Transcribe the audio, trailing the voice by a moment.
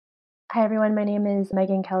Hi everyone, my name is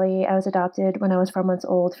Megan Kelly. I was adopted when I was 4 months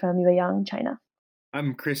old from Yueyang, China.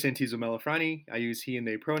 I'm Chris Antizo Melafrani. I use he and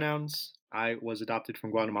they pronouns. I was adopted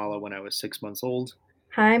from Guatemala when I was 6 months old.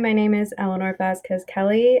 Hi, my name is Eleanor Vasquez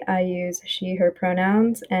Kelly. I use she, her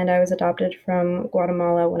pronouns, and I was adopted from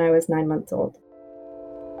Guatemala when I was 9 months old.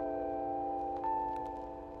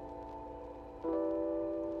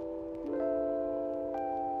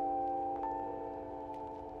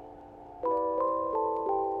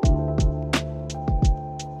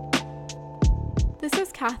 This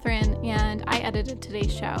is Catherine, and I edited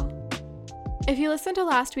today's show. If you listened to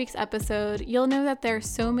last week's episode, you'll know that there are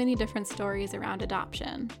so many different stories around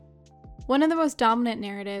adoption. One of the most dominant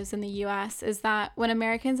narratives in the US is that when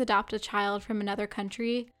Americans adopt a child from another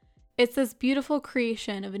country, it's this beautiful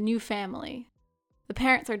creation of a new family. The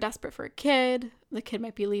parents are desperate for a kid, the kid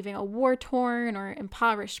might be leaving a war-torn or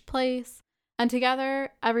impoverished place, and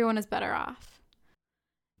together, everyone is better off.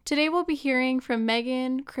 Today we'll be hearing from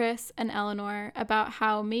Megan, Chris, and Eleanor about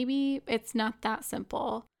how maybe it's not that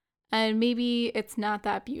simple, and maybe it's not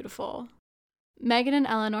that beautiful. Megan and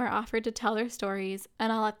Eleanor offered to tell their stories,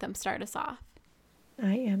 and I'll let them start us off.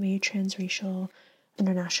 I am a transracial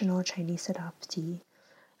international Chinese adoptee.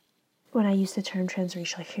 When I use the term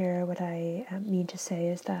transracial here, what I mean to say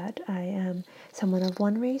is that I am someone of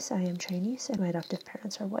one race, I am Chinese, and my adoptive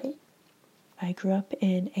parents are white. I grew up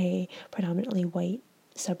in a predominantly white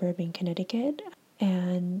suburb in Connecticut,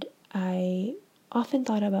 and I often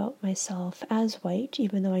thought about myself as white,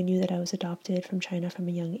 even though I knew that I was adopted from China from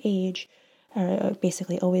a young age, or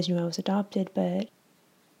basically always knew I was adopted, but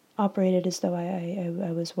operated as though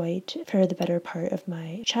I was white for the better part of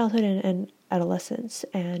my childhood and adolescence.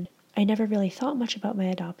 And I never really thought much about my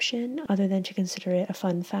adoption other than to consider it a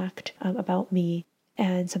fun fact about me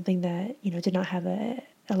and something that, did not have a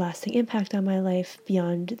lasting impact on my life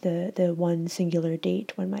beyond the one singular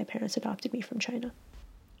date when my parents adopted me from China.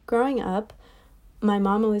 Growing up, my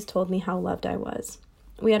mom always told me how loved I was.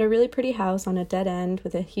 We had a really pretty house on a dead end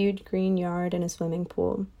with a huge green yard and a swimming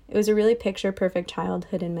pool. It was a really picture-perfect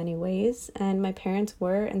childhood in many ways, and my parents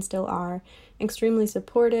were and still are extremely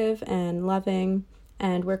supportive and loving,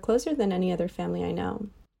 and we're closer than any other family I know.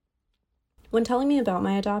 When telling me about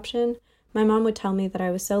my adoption, my mom would tell me that I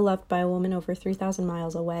was so loved by a woman over 3,000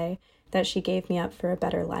 miles away that she gave me up for a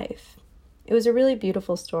better life. It was a really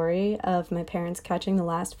beautiful story of my parents catching the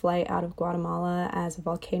last flight out of Guatemala as a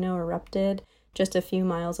volcano erupted just a few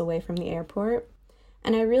miles away from the airport.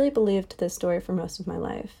 And I really believed this story for most of my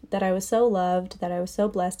life, that I was so loved, that I was so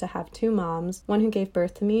blessed to have two moms, one who gave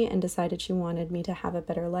birth to me and decided she wanted me to have a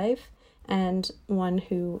better life, and one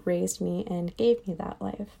who raised me and gave me that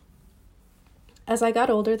life. As I got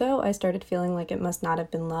older, though, I started feeling like it must not have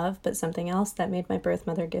been love, but something else that made my birth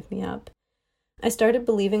mother give me up. I started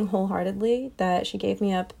believing wholeheartedly that she gave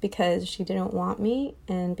me up because she didn't want me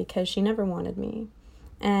and because she never wanted me.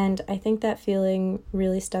 And I think that feeling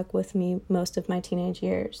really stuck with me most of my teenage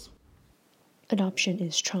years. Adoption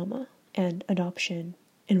is trauma, and adoption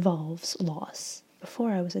involves loss.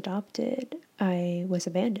 Before I was adopted, I was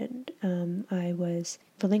abandoned. I was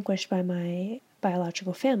relinquished by my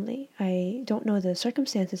biological family. I don't know the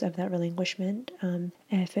circumstances of that relinquishment,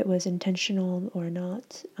 if it was intentional or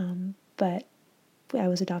not, but I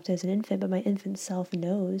was adopted as an infant, but my infant self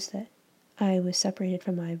knows that I was separated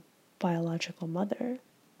from my biological mother.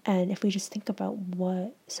 And if we just think about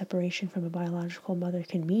what separation from a biological mother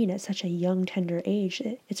can mean at such a young, tender age,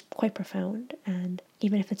 it's quite profound. And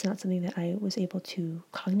even if it's not something that I was able to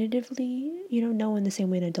cognitively, know in the same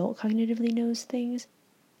way an adult cognitively knows things,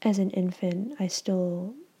 as an infant, I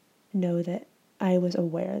still know that I was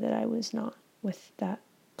aware that I was not with that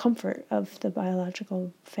comfort of the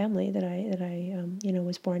biological family that I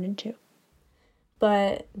was born into.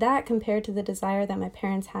 But that, compared to the desire that my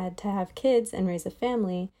parents had to have kids and raise a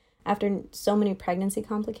family after so many pregnancy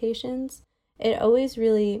complications, it always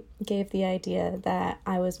really gave the idea that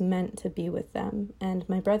I was meant to be with them, and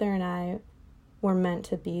my brother and I were meant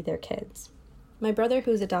to be their kids. My brother,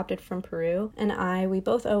 who's adopted from Peru, and we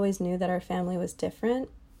both always knew that our family was different.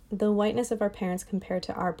 The whiteness of our parents compared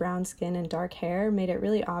to our brown skin and dark hair made it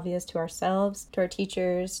really obvious to ourselves, to our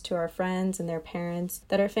teachers, to our friends and their parents,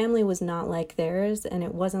 that our family was not like theirs, and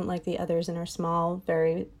it wasn't like the others in our small,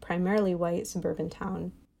 very primarily white suburban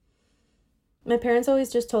town. My parents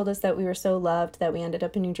always just told us that we were so loved that we ended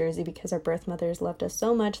up in New Jersey because our birth mothers loved us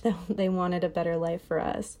so much that they wanted a better life for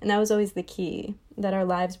us. And that was always the key, that our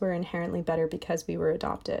lives were inherently better because we were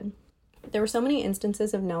adopted. There were so many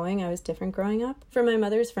instances of knowing I was different growing up. From my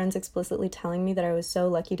mother's friends explicitly telling me that I was so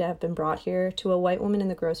lucky to have been brought here, to a white woman in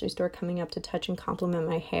the grocery store coming up to touch and compliment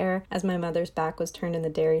my hair as my mother's back was turned in the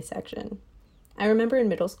dairy section. I remember in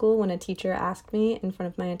middle school when a teacher asked me in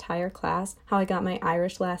front of my entire class how I got my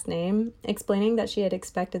Irish last name, explaining that she had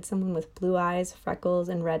expected someone with blue eyes, freckles,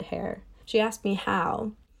 and red hair. She asked me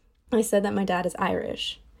how. I said that my dad is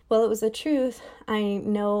Irish. Well, it was the truth. I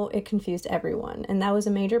know it confused everyone, and that was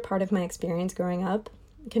a major part of my experience growing up,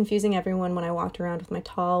 confusing everyone when I walked around with my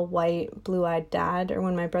tall, white, blue-eyed dad, or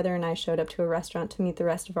when my brother and I showed up to a restaurant to meet the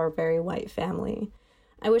rest of our very white family.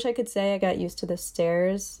 I wish I could say I got used to the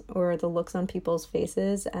stares or the looks on people's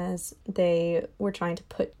faces as they were trying to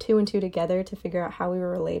put two and two together to figure out how we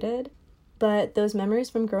were related. But those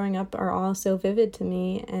memories from growing up are all so vivid to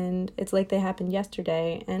me, and it's like they happened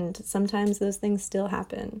yesterday, and sometimes those things still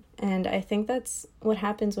happen. And I think that's what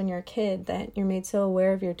happens when you're a kid, that you're made so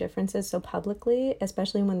aware of your differences so publicly,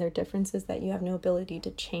 especially when they're differences that you have no ability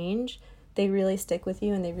to change. They really stick with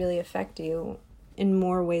you and they really affect you in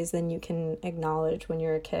more ways than you can acknowledge when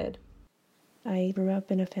you're a kid. I grew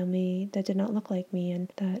up in a family that did not look like me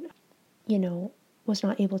and that, was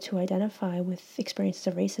not able to identify with experiences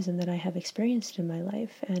of racism that I have experienced in my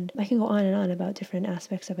life. And I can go on and on about different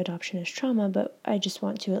aspects of adoption as trauma, but I just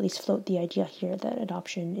want to at least float the idea here that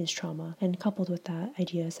adoption is trauma. And coupled with that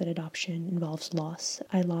idea is that adoption involves loss.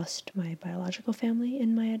 I lost my biological family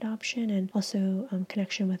in my adoption, and also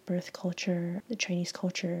connection with birth culture, the Chinese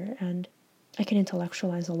culture, and I can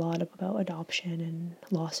intellectualize a lot about adoption and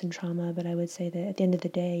loss and trauma, but I would say that at the end of the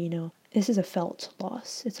day, this is a felt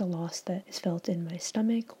loss. It's a loss that is felt in my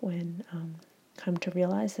stomach when I come to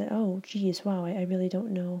realize that, oh, geez, wow, I really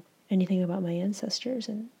don't know anything about my ancestors,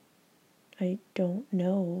 and I don't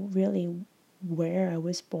know really where I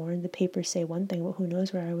was born. The papers say one thing, but who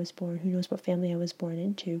knows where I was born? Who knows what family I was born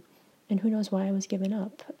into? And who knows why I was given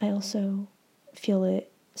up? I also feel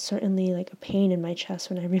it certainly like a pain in my chest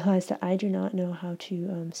when I realize that I do not know how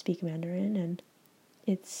to speak Mandarin, and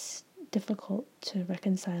it's difficult to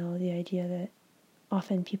reconcile the idea that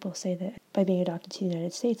often people say that by being adopted to the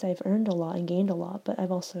United States I've earned a lot and gained a lot, but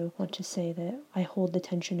I've also want to say that I hold the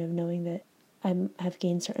tension of knowing that I've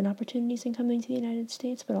gained certain opportunities in coming to the United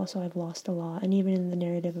States, but also I've lost a lot. And even in the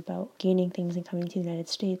narrative about gaining things and coming to the United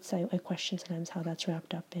States, I question sometimes how that's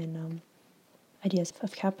wrapped up in ideas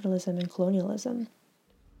of capitalism and colonialism.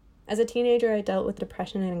 As a teenager, I dealt with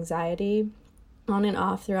depression and anxiety on and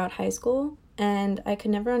off throughout high school, and I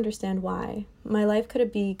could never understand why. My life could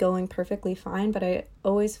be going perfectly fine, but I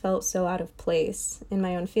always felt so out of place in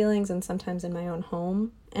my own feelings and sometimes in my own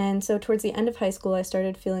home. And so towards the end of high school, I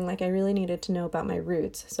started feeling like I really needed to know about my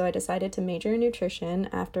roots. So I decided to major in nutrition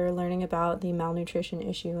after learning about the malnutrition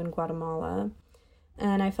issue in Guatemala.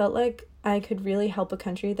 And I felt like I could really help a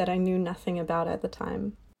country that I knew nothing about at the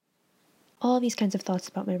time. All these kinds of thoughts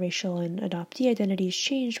about my racial and adoptee identities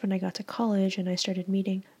changed when I got to college and I started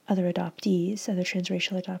meeting other adoptees, other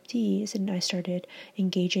transracial adoptees, and I started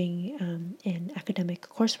engaging in academic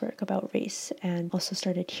coursework about race, and also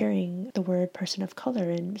started hearing the word person of color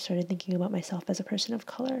and started thinking about myself as a person of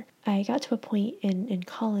color. I got to a point in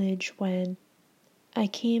college when I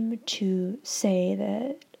came to say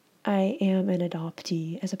that I am an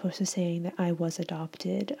adoptee, as opposed to saying that I was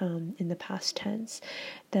adopted in the past tense.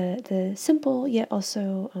 The simple yet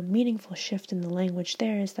also meaningful shift in the language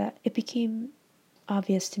there is that it became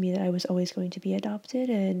obvious to me that I was always going to be adopted,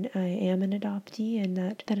 and I am an adoptee, and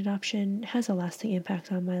that adoption has a lasting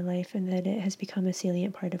impact on my life, and that it has become a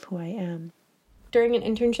salient part of who I am. During an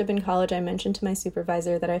internship in college, I mentioned to my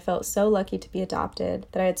supervisor that I felt so lucky to be adopted,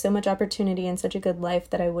 that I had so much opportunity and such a good life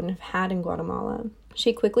that I wouldn't have had in Guatemala.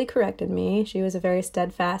 She quickly corrected me. She was a very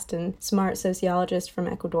steadfast and smart sociologist from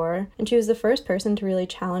Ecuador, and she was the first person to really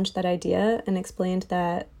challenge that idea and explained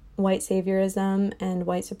that white saviorism and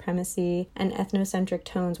white supremacy and ethnocentric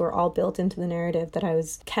tones were all built into the narrative that I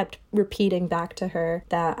was kept repeating back to her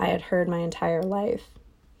that I had heard my entire life.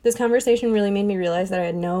 This conversation really made me realize that I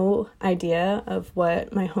had no idea of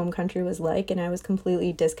what my home country was like, and I was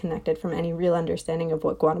completely disconnected from any real understanding of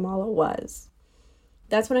what Guatemala was.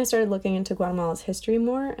 That's when I started looking into Guatemala's history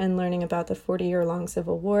more and learning about the 40-year-long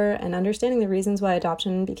civil war and understanding the reasons why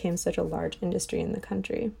adoption became such a large industry in the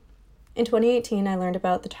country. In 2018, I learned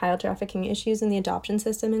about the child trafficking issues in the adoption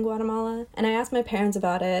system in Guatemala, and I asked my parents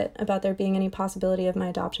about it, about there being any possibility of my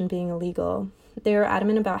adoption being illegal. They were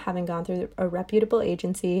adamant about having gone through a reputable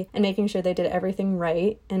agency and making sure they did everything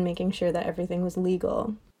right and making sure that everything was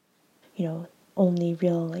legal. Only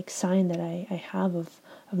real sign that I have of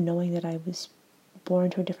knowing that I was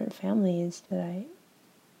born to a different family is that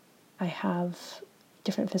I have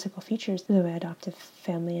different physical features than my adoptive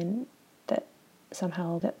family, and that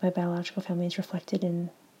somehow that my biological family is reflected in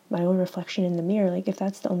my own reflection in the mirror, like if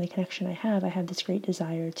that's the only connection I have this great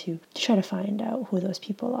desire to try to find out who those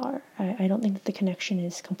people are. I don't think that the connection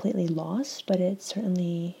is completely lost, but it's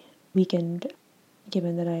certainly weakened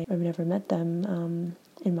given that I've never met them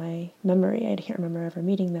in my memory. I can't remember ever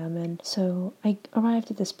meeting them. And so I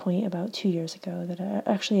arrived at this point about 2 years ago,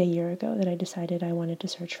 actually a year ago, that I decided I wanted to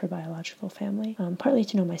search for biological family, partly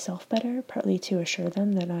to know myself better, partly to assure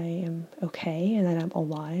them that I am okay and that I'm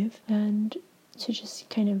alive, and to just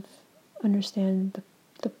kind of understand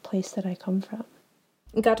the place that I come from.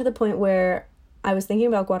 It got to the point where I was thinking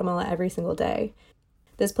about Guatemala every single day.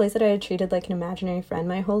 This place that I had treated like an imaginary friend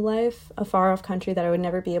my whole life, a far-off country that I would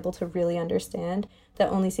never be able to really understand,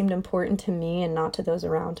 that only seemed important to me and not to those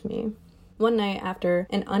around me. One night, after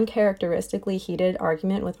an uncharacteristically heated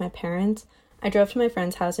argument with my parents, I drove to my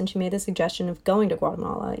friend's house and she made the suggestion of going to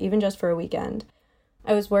Guatemala, even just for a weekend.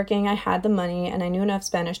 I was working, I had the money, and I knew enough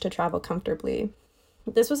Spanish to travel comfortably.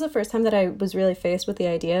 This was the first time that I was really faced with the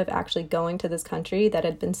idea of actually going to this country that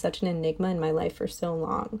had been such an enigma in my life for so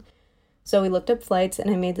long. So we looked up flights and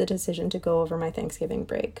I made the decision to go over my Thanksgiving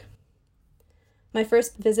break. My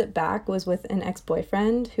first visit back was with an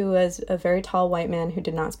ex-boyfriend who was a very tall white man who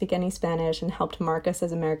did not speak any Spanish and helped mark us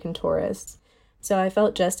as American tourists. So I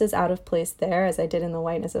felt just as out of place there as I did in the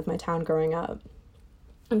whiteness of my town growing up.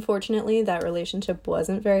 Unfortunately, that relationship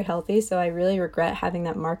wasn't very healthy, so I really regret having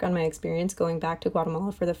that mark on my experience going back to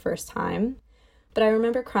Guatemala for the first time. But I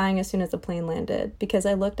remember crying as soon as the plane landed because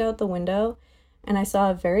I looked out the window and I saw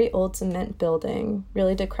a very old cement building,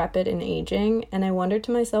 really decrepit and aging, and I wondered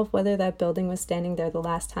to myself whether that building was standing there the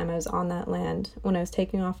last time I was on that land, when I was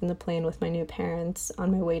taking off in the plane with my new parents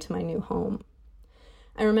on my way to my new home.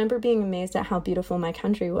 I remember being amazed at how beautiful my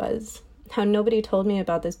country was, how nobody told me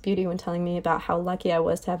about this beauty when telling me about how lucky I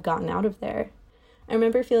was to have gotten out of there. I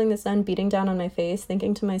remember feeling the sun beating down on my face,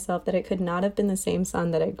 thinking to myself that it could not have been the same sun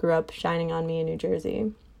that I grew up shining on me in New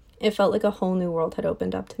Jersey. It felt like a whole new world had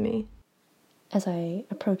opened up to me. As I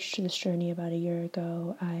approached this journey about a year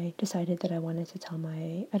ago, I decided that I wanted to tell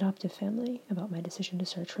my adoptive family about my decision to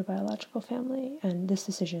search for biological family, and this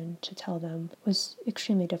decision to tell them was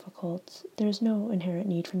extremely difficult. There's no inherent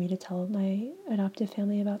need for me to tell my adoptive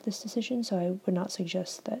family about this decision, so I would not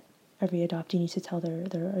suggest that every adoptee needs to tell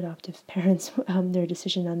their adoptive parents their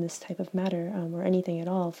decision on this type of matter, or anything at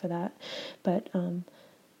all for that. But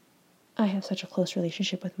I have such a close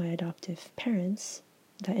relationship with my adoptive parents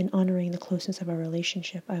that in honoring the closeness of our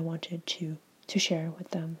relationship, I wanted to share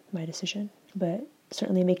with them my decision. But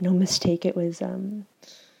certainly make no mistake, it was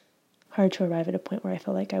hard to arrive at a point where I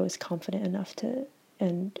felt like I was confident enough to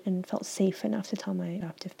and felt safe enough to tell my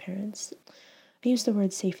adoptive parents. I use the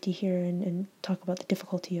word safety here and talk about the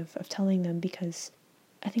difficulty of telling them because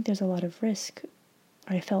I think there's a lot of risk.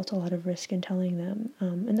 I felt a lot of risk in telling them.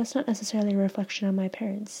 And that's not necessarily a reflection on my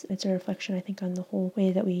parents. It's a reflection, I think, on the whole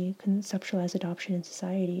way that we conceptualize adoption in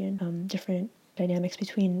society and different dynamics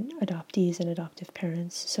between adoptees and adoptive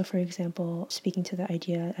parents. So, for example, speaking to the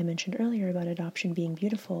idea I mentioned earlier about adoption being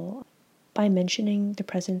beautiful, by mentioning the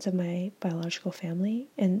presence of my biological family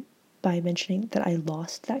and by mentioning that I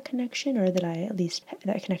lost that connection, or that I at least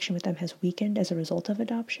that connection with them has weakened as a result of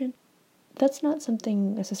adoption, that's not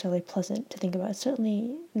something necessarily pleasant to think about. It's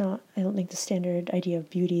certainly not, I don't think, the standard idea of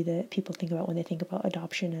beauty that people think about when they think about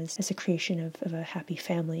adoption as a creation of a happy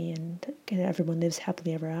family and everyone lives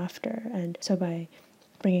happily ever after. And so by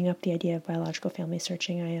bringing up the idea of biological family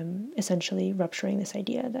searching, I am essentially rupturing this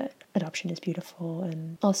idea that adoption is beautiful.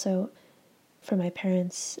 And also, for my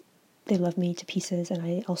parents, they love me to pieces and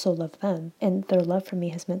I also love them. And their love for me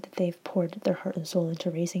has meant that they've poured their heart and soul into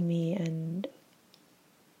raising me, and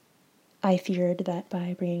I feared that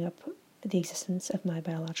by bringing up the existence of my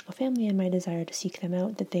biological family and my desire to seek them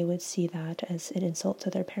out, that they would see that as an insult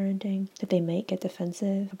to their parenting, that they might get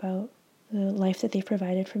defensive about the life that they've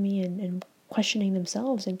provided for me and questioning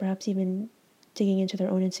themselves and perhaps even digging into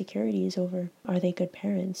their own insecurities over, are they good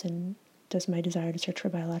parents, and does my desire to search for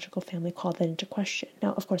biological family call that into question?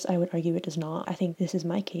 Now, of course, I would argue it does not. I think this is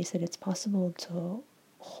my case, that it's possible to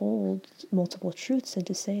hold multiple truths and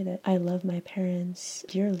to say that I love my parents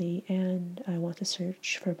dearly and I want to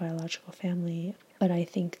search for a biological family. But I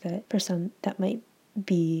think that for some that might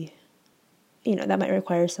be, that might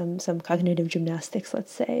require some cognitive gymnastics,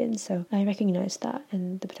 let's say. And so I recognize that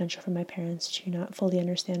and the potential for my parents to not fully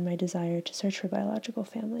understand my desire to search for biological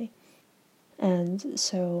family. And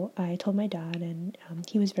so I told my dad, and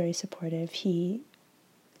he was very supportive. He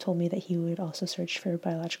told me that he would also search for a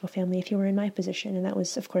biological family if he were in my position, and that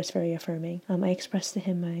was, of course, very affirming. I expressed to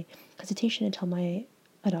him my hesitation to tell my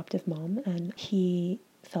adoptive mom, and he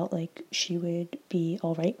felt like she would be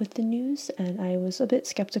all right with the news, and I was a bit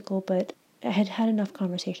skeptical, but I had had enough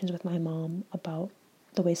conversations with my mom about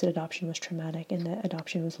the ways that adoption was traumatic and that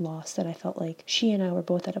adoption was lost, that I felt like she and I were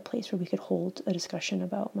both at a place where we could hold a discussion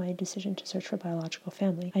about my decision to search for biological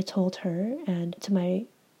family. I told her, and to my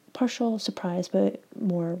partial surprise but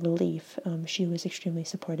more relief, she was extremely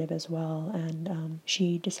supportive as well, and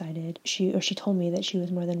she told me that she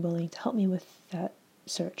was more than willing to help me with that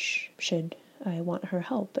search should I want her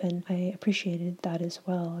help, and I appreciated that as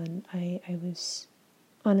well. And I was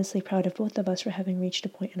honestly proud of both of us for having reached a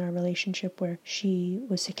point in our relationship where she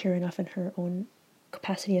was secure enough in her own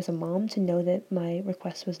capacity as a mom to know that my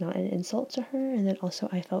request was not an insult to her, and then also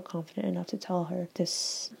I felt confident enough to tell her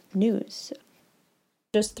this news.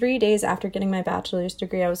 Just 3 days after getting my bachelor's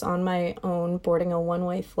degree, I was on my own boarding a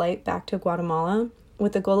one-way flight back to Guatemala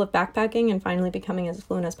with the goal of backpacking and finally becoming as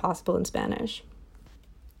fluent as possible in Spanish.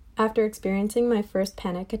 After experiencing my first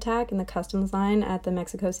panic attack in the customs line at the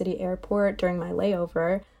Mexico City airport during my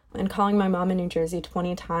layover, and calling my mom in New Jersey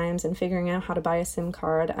 20 times and figuring out how to buy a SIM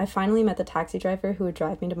card, I finally met the taxi driver who would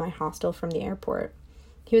drive me to my hostel from the airport.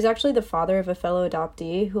 He was actually the father of a fellow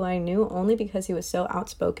adoptee who I knew only because he was so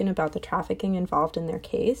outspoken about the trafficking involved in their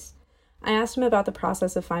case. I asked him about the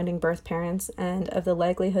process of finding birth parents and of the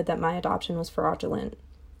likelihood that my adoption was fraudulent.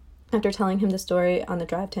 After telling him the story on the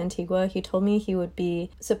drive to Antigua, he told me he would be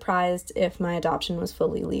surprised if my adoption was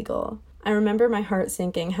fully legal. I remember my heart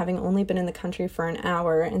sinking, having only been in the country for an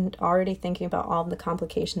hour and already thinking about all of the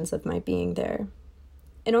complications of my being there.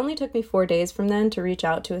 It only took me 4 days from then to reach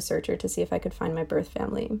out to a searcher to see if I could find my birth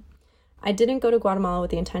family. I didn't go to Guatemala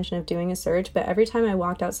with the intention of doing a search, but every time I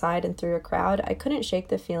walked outside and through a crowd, I couldn't shake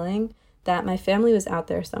the feeling that my family was out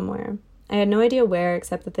there somewhere. I had no idea where,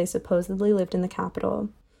 except that they supposedly lived in the capital.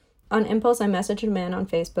 On impulse, I messaged a man on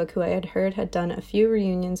Facebook who I had heard had done a few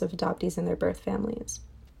reunions of adoptees and their birth families.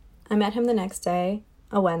 I met him the next day,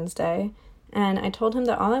 a Wednesday, and I told him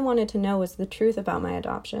that all I wanted to know was the truth about my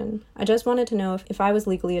adoption. I just wanted to know if I was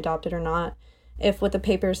legally adopted or not, if what the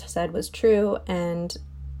papers said was true, and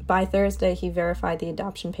by Thursday he verified the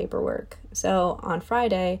adoption paperwork. So on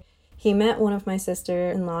Friday, he met one of my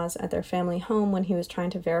sister-in-laws at their family home when he was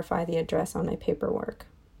trying to verify the address on my paperwork.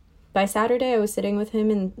 By Saturday, I was sitting with him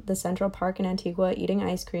in the Central Park in Antigua eating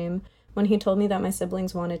ice cream when he told me that my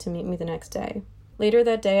siblings wanted to meet me the next day. Later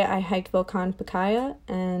that day, I hiked Volcan Pacaya,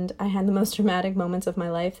 and I had the most dramatic moments of my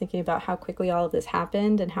life thinking about how quickly all of this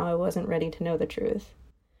happened and how I wasn't ready to know the truth.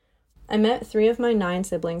 I met 3 of my 9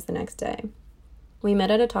 siblings the next day. We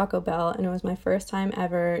met at a Taco Bell, and it was my first time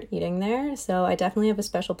ever eating there, so I definitely have a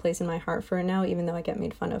special place in my heart for it now, even though I get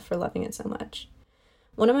made fun of for loving it so much.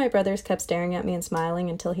 One of my brothers kept staring at me and smiling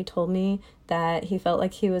until he told me that he felt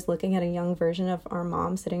like he was looking at a young version of our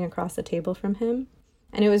mom sitting across the table from him,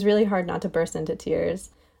 and it was really hard not to burst into tears.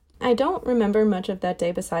 I don't remember much of that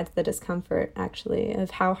day besides the discomfort, actually,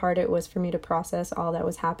 of how hard it was for me to process all that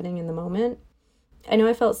was happening in the moment. I know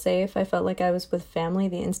I felt safe. I felt like I was with family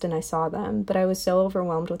the instant I saw them, but I was so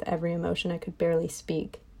overwhelmed with every emotion I could barely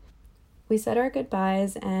speak. We said our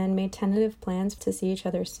goodbyes and made tentative plans to see each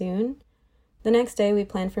other soon. The next day, we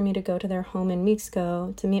planned for me to go to their home in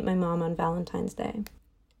Mixco to meet my mom on Valentine's Day.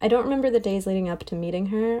 I don't remember the days leading up to meeting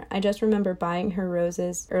her. I just remember buying her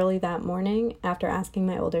roses early that morning after asking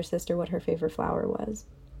my older sister what her favorite flower was.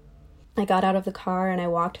 I got out of the car and I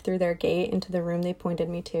walked through their gate into the room they pointed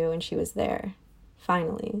me to, and she was there.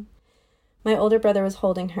 Finally. My older brother was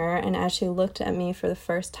holding her, and as she looked at me for the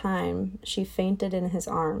first time, she fainted in his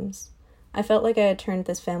arms. I felt like I had turned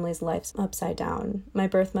this family's lives upside down. My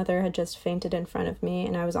birth mother had just fainted in front of me,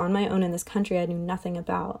 and I was on my own in this country I knew nothing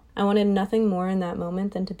about. I wanted nothing more in that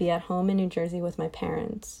moment than to be at home in New Jersey with my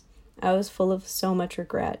parents. I was full of so much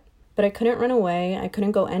regret. But I couldn't run away, I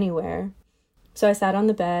couldn't go anywhere. So I sat on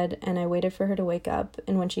the bed, and I waited for her to wake up,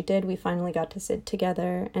 and when she did, we finally got to sit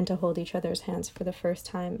together and to hold each other's hands for the first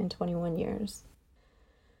time in 21 years.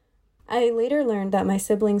 I later learned that my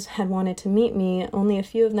siblings had wanted to meet me, only a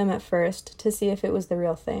few of them at first, to see if it was the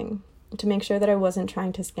real thing, to make sure that I wasn't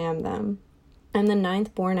trying to scam them. I'm the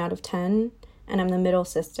 9th born out of 10, and I'm the middle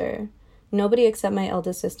sister. Nobody except my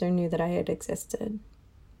eldest sister knew that I had existed.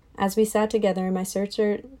 As we sat together, my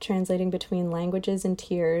searcher translating between languages and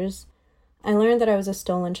tears, I learned that I was a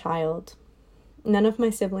stolen child. None of my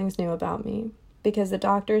siblings knew about me, because the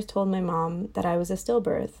doctors told my mom that I was a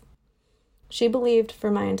stillbirth. She believed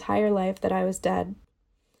for my entire life that I was dead.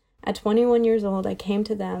 At 21 years old, I came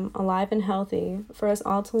to them, alive and healthy, for us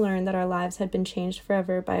all to learn that our lives had been changed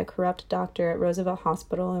forever by a corrupt doctor at Roosevelt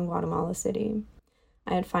Hospital in Guatemala City.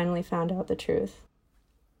 I had finally found out the truth.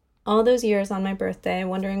 All those years on my birthday,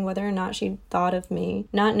 wondering whether or not she'd thought of me,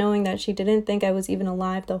 not knowing that she didn't think I was even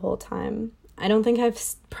alive the whole time. I don't think I've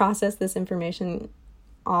processed this information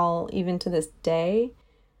all even to this day.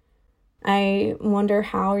 I wonder,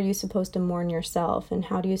 how are you supposed to mourn yourself, and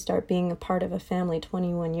how do you start being a part of a family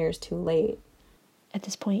 21 years too late? At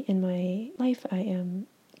this point in my life, I am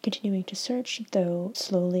continuing to search, though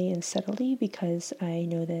slowly and steadily, because I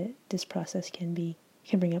know that this process can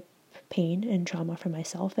bring up pain and trauma for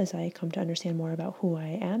myself as I come to understand more about who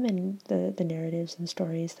I am and the narratives and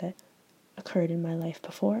stories that occurred in my life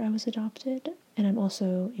before I was adopted. And I'm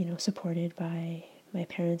also, supported by my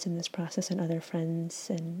parents in this process and other friends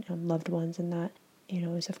and loved ones, and that,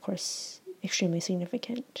 is of course extremely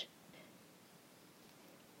significant.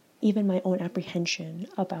 Even my own apprehension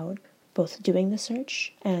about both doing the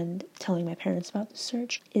search and telling my parents about the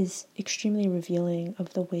search is extremely revealing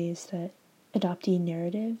of the ways that adoptee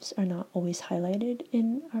narratives are not always highlighted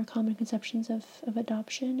in our common conceptions of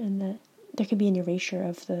adoption, and that there can be an erasure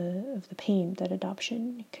of the pain that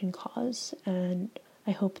adoption can cause. And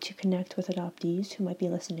I hope to connect with adoptees who might be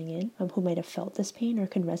listening in, who might have felt this pain or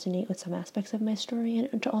can resonate with some aspects of my story,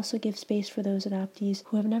 and to also give space for those adoptees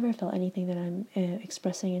who have never felt anything that I'm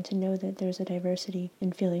expressing, and to know that there's a diversity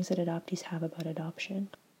in feelings that adoptees have about adoption.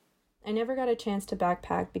 I never got a chance to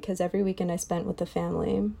backpack because every weekend I spent with the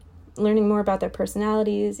family, learning more about their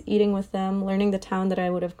personalities, eating with them, learning the town that I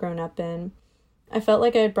would have grown up in. I felt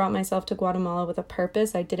like I had brought myself to Guatemala with a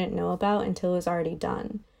purpose I didn't know about until it was already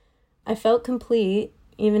done. I felt complete,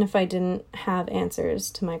 even if I didn't have answers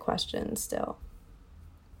to my questions still.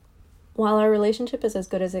 While our relationship is as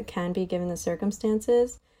good as it can be given the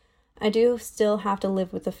circumstances, I do still have to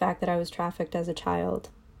live with the fact that I was trafficked as a child.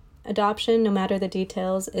 Adoption, no matter the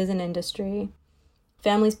details, is an industry.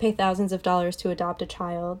 Families pay thousands of dollars to adopt a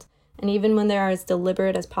child, and even when they are as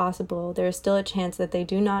deliberate as possible, there is still a chance that they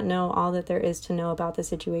do not know all that there is to know about the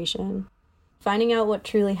situation. Finding out what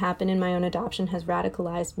truly happened in my own adoption has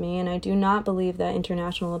radicalized me, and I do not believe that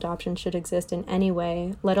international adoption should exist in any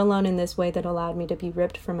way, let alone in this way that allowed me to be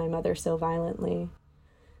ripped from my mother so violently.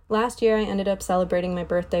 Last year, I ended up celebrating my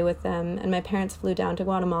birthday with them, and my parents flew down to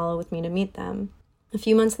Guatemala with me to meet them. A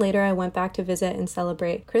few months later, I went back to visit and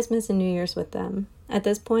celebrate Christmas and New Year's with them. At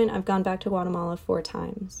this point, I've gone back to Guatemala 4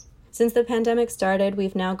 times. Since the pandemic started,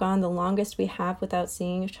 we've now gone the longest we have without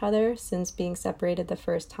seeing each other since being separated the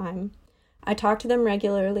first time. I talk to them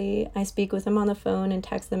regularly, I speak with them on the phone and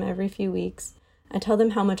text them every few weeks. I tell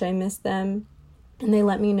them how much I miss them, and they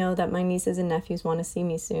let me know that my nieces and nephews want to see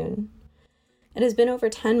me soon. It has been over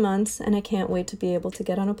 10 months, and I can't wait to be able to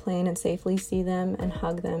get on a plane and safely see them and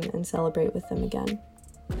hug them and celebrate with them again.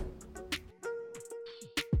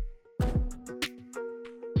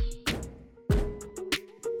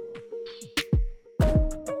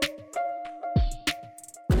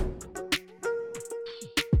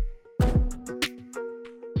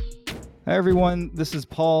 Hi, everyone. This is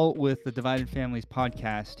Paul with the Divided Families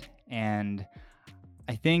podcast, and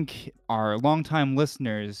I think our longtime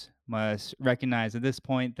listeners must recognize at this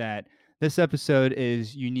point that this episode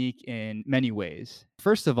is unique in many ways.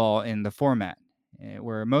 First of all, in the format,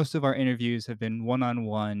 where most of our interviews have been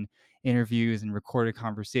one-on-one interviews and recorded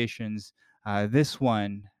conversations. This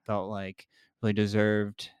one felt like really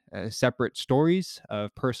deserved separate stories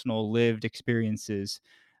of personal lived experiences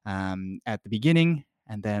at the beginning.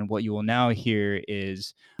 And then what you will now hear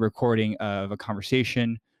is a recording of a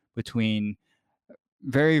conversation between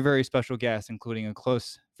very, very special guests, including a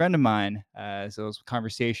close friend of mine. So it was a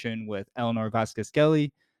conversation with Eleanor Vasquez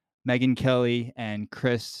Kelly, Megan Kelly, and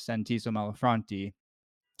Chris Santizo Malafronte,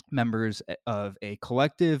 members of a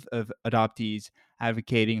collective of adoptees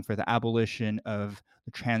advocating for the abolition of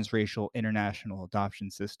the transracial international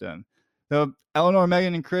adoption system. So Eleanor,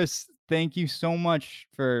 Megan, and Chris, thank you so much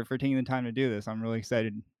for taking the time to do this. I'm really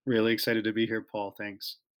excited. Really excited to be here, Paul.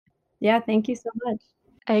 Thanks. Yeah, thank you so much.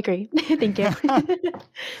 I agree. Thank you.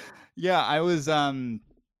 Yeah, I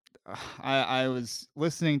was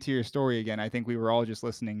listening to your story again. I think we were all just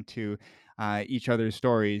listening to each other's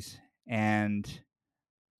stories, and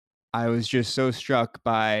I was just so struck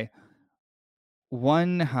by,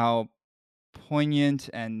 one, how poignant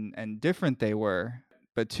and different they were,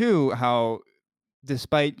 but two, how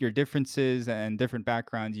despite your differences and different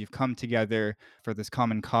backgrounds, you've come together for this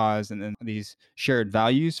common cause and then these shared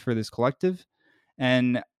values for this collective.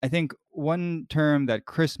 And I think one term that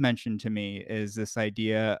Chris mentioned to me is this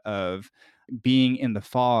idea of being in the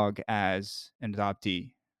fog as an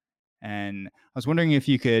adoptee. And I was wondering if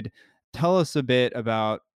you could tell us a bit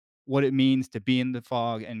about what it means to be in the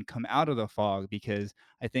fog and come out of the fog, because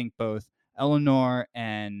I think both Eleanor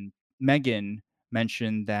and Megan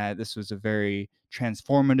mentioned that this was a very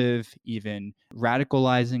transformative, even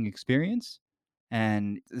radicalizing experience.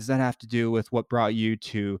 And does that have to do with what brought you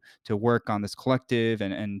to work on this collective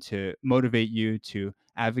and to motivate you to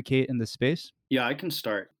advocate in this space? Yeah, I can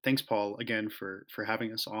start. Thanks, Paul, again for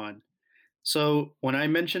having us on. So when I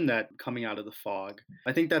mentioned that coming out of the fog,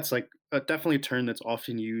 I think that's like definitely a term that's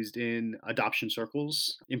often used in adoption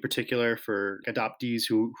circles, in particular for adoptees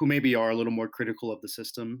who maybe are a little more critical of the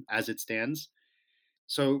system as it stands.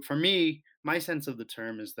 So for me, my sense of the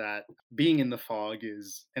term is that being in the fog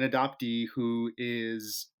is an adoptee who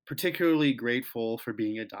is particularly grateful for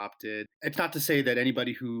being adopted. It's not to say that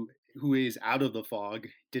anybody who is out of the fog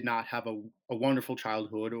did not have a wonderful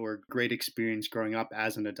childhood or great experience growing up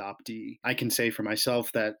as an adoptee. I can say for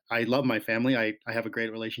myself that I love my family. I have a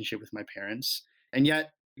great relationship with my parents. And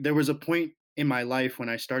yet there was a point in my life when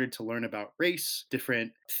I started to learn about race,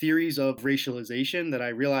 different theories of racialization, that I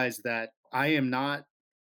realized that I am not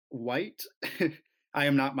white. I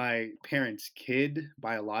am not my parents' kid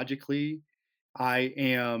biologically. I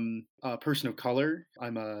am a person of color.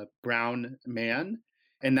 I'm a brown man.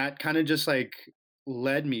 And that kind of just like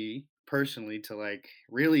led me personally to like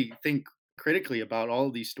really think critically about all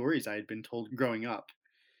of these stories I had been told growing up,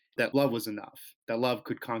 that love was enough, that love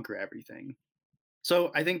could conquer everything.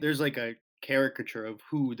 So I think there's like a caricature of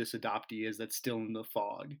who this adoptee is that's still in the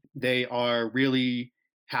fog. They are really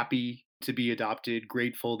happy to be adopted,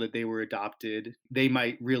 grateful that they were adopted. They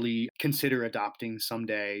might really consider adopting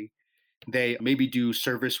someday. They maybe do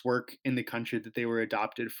service work in the country that they were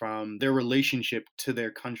adopted from. Their relationship to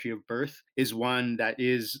their country of birth is one that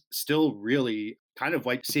is still really kind of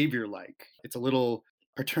white savior like. It's a little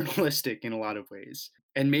paternalistic in a lot of ways.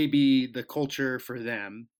 And maybe the culture for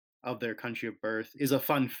them of their country of birth is a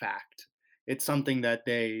fun fact. It's something that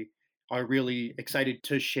they are really excited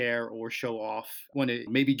to share or show off when it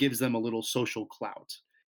maybe gives them a little social clout.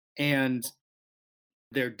 And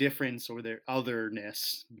their difference or their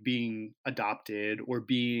otherness, being adopted or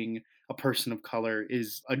being a person of color,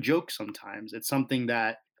 is a joke sometimes. It's something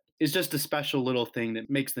that is just a special little thing that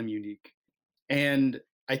makes them unique. And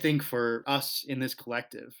I think for us in this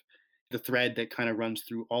collective, the thread that kind of runs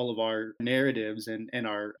through all of our narratives and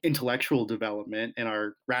our intellectual development and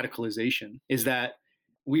our radicalization is that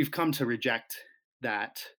we've come to reject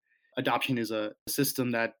that adoption is a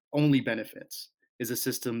system that only benefits, is a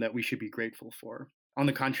system that we should be grateful for. On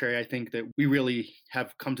the contrary, I think that we really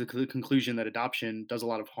have come to the conclusion that adoption does a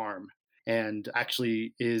lot of harm and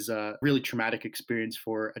actually is a really traumatic experience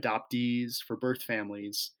for adoptees, for birth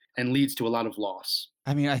families, and leads to a lot of loss.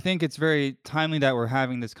 I mean, I think it's very timely that we're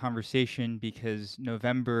having this conversation because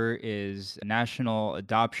November is National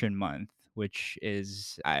Adoption Month, which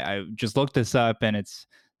is, I just looked this up and it's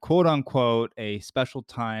quote unquote a special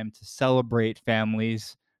time to celebrate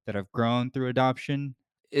families that have grown through adoption.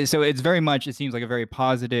 So it's very much, it seems like a very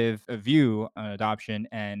positive view on adoption.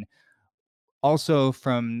 And also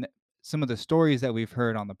from some of the stories that we've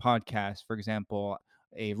heard on the podcast, for example,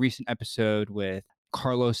 a recent episode with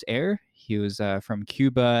Carlos Air. He was from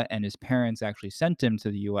Cuba, and his parents actually sent him to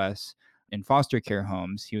the US in foster care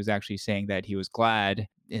homes. He was actually saying that he was glad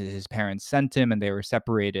his parents sent him and they were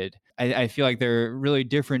separated. I feel like there are really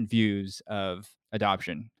different views of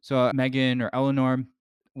adoption. So, Megan or Eleanor,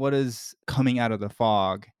 what does coming out of the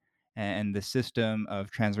fog and the system of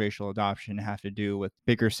transracial adoption have to do with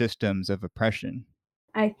bigger systems of oppression?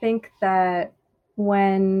 I think that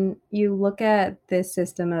when you look at this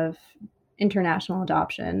system of international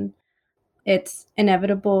adoption, it's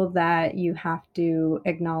inevitable that you have to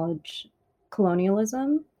acknowledge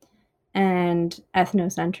colonialism and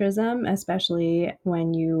ethnocentrism, especially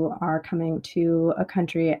when you are coming to a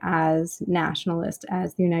country as nationalist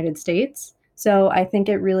as the United States. So I think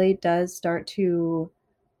it really does start to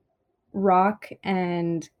rock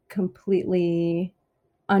and completely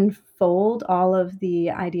unfold all of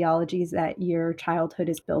the ideologies that your childhood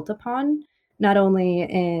is built upon, not only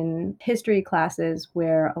in history classes,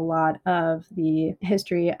 where a lot of the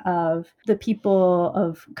history of the people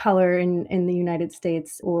of color in the United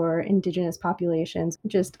States or indigenous populations,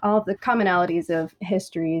 just all of the commonalities of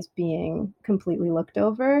histories being completely looked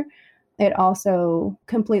over. It also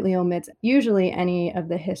completely omits usually any of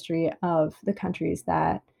the history of the countries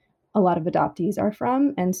that a lot of adoptees are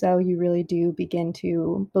from. And so you really do begin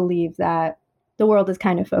to believe that the world is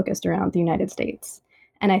kind of focused around the United States.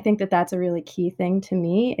 And I think that that's a really key thing to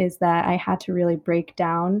me, is that I had to really break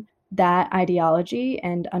down that ideology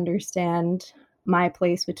and understand my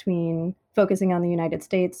place between focusing on the United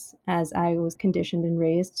States as I was conditioned and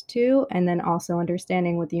raised to, and then also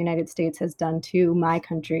understanding what the United States has done to my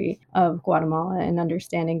country of Guatemala and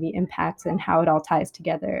understanding the impacts and how it all ties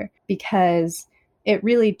together. Because it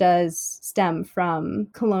really does stem from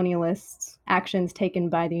colonialist actions taken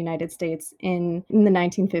by the United States in the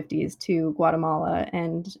 1950s to Guatemala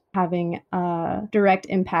and having a direct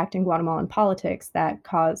impact in Guatemalan politics that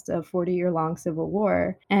caused a 40-year-long civil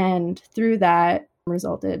war. And through that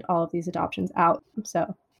resulted all of these adoptions out.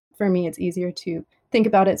 So for me, it's easier to think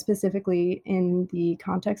about it specifically in the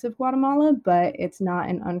context of Guatemala, but it's not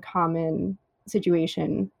an uncommon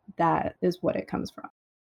situation. That is what it comes from.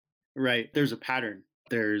 Right. There's a pattern.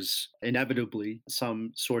 There's inevitably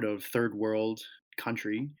some sort of third world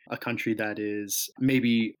country, a country that is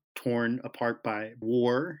maybe torn apart by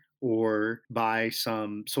war or by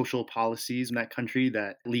some social policies in that country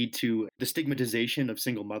that lead to the stigmatization of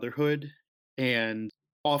single motherhood. And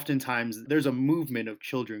oftentimes there's a movement of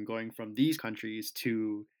children going from these countries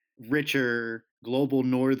to richer, global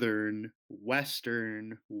northern,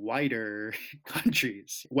 western, whiter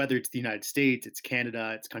countries, whether it's the United States, it's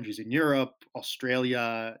Canada, it's countries in Europe,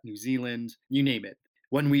 Australia, New Zealand, you name it.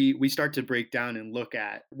 When we start to break down and look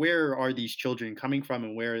at where are these children coming from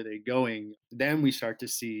and where are they going, then we start to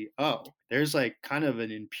see, oh, there's like kind of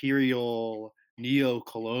an imperial,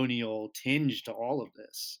 neo-colonial tinge to all of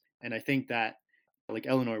this. And I think that, like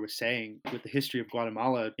Eleanor was saying, with the history of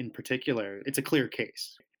Guatemala in particular, it's a clear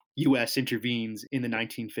case. US intervenes in the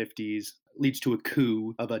 1950s, leads to a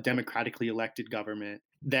coup of a democratically elected government,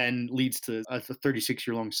 then leads to a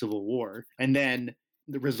 36-year-long civil war, and then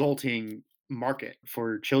the resulting market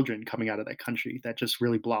for children coming out of that country that just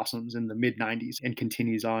really blossoms in the mid 90s and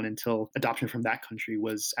continues on until adoption from that country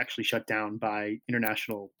was actually shut down by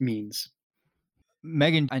international means.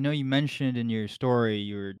 Megan, I know you mentioned in your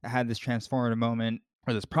story had this transformative moment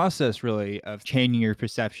or this process really of changing your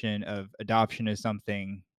perception of adoption as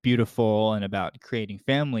something beautiful and about creating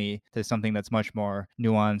family to something that's much more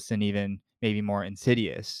nuanced and even maybe more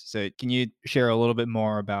insidious. So can you share a little bit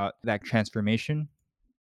more about that transformation?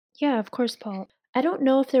 Yeah, of course, Paul. I don't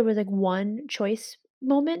know if there was like one choice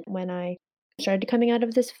moment when I started coming out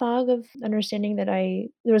of this fog of understanding that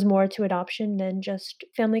there was more to adoption than just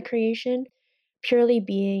family creation. Purely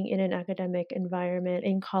being in an academic environment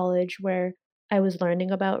in college where I was learning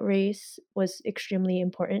about race was extremely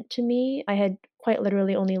important to me. I had quite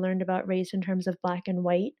literally only learned about race in terms of black and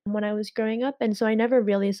white when I was growing up, and so I never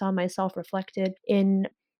really saw myself reflected in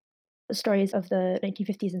stories of the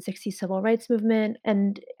 1950s and 60s civil rights movement.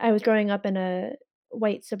 And I was growing up in a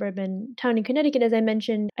white suburban town in Connecticut, as I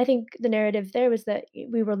mentioned. I think the narrative there was that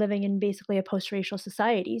we were living in basically a post racial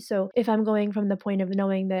society. So if I'm going from the point of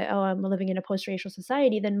knowing that, oh, I'm living in a post racial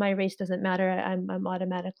society, then my race doesn't matter. I'm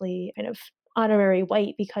automatically kind of honorary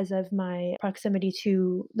white because of my proximity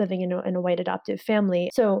to living in a white adoptive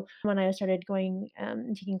family. So when I started going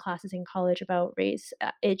taking classes in college about race,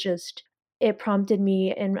 it prompted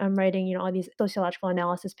me, and I'm writing, all these sociological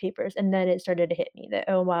analysis papers, and then it started to hit me that,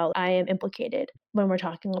 oh, wow, I am implicated when we're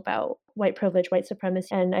talking about white privilege, white supremacy,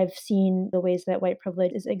 and I've seen the ways that white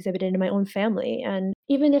privilege is exhibited in my own family. And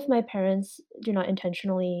even if my parents do not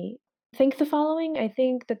intentionally think the following, I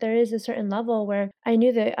think that there is a certain level where I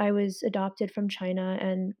knew that I was adopted from China,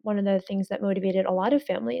 and one of the things that motivated a lot of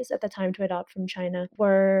families at the time to adopt from China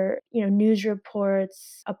were, news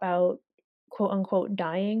reports about quote unquote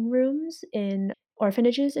dying rooms in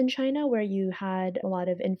orphanages in China where you had a lot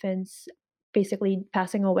of infants basically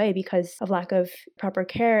passing away because of lack of proper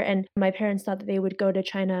care. And my parents thought that they would go to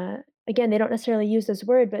China. Again, they don't necessarily use this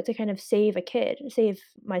word, but to kind of save a kid, save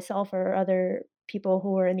myself or other people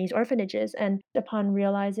who were in these orphanages. And upon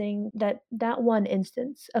realizing that that one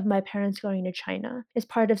instance of my parents going to China is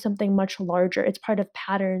part of something much larger, it's part of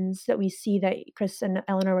patterns that we see that Chris and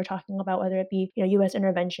Eleanor were talking about, whether it be U.S.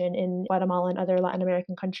 intervention in Guatemala and other Latin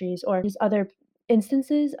American countries, or these other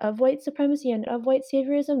instances of white supremacy and of white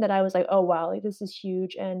saviorism, that I was like, oh wow, like this is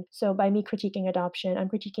huge. And so by me critiquing adoption, I'm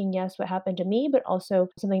critiquing, yes, what happened to me, but also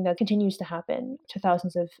something that continues to happen to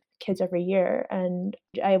thousands of kids every year. And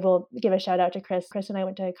I will give a shout out to Chris. Chris and I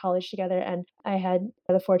went to college together, and I had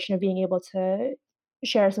the fortune of being able to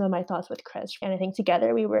share some of my thoughts with Chris. And I think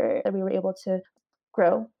together we were able to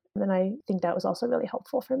grow. And I think that was also really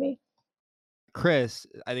helpful for me. Chris,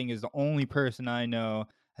 I think, is the only person I know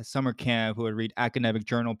at summer camp who would read academic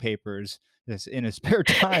journal papers just in his spare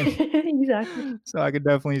time. Exactly. So I could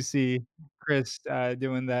definitely see Chris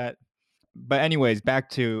doing that. But anyways, back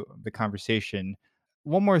to the conversation.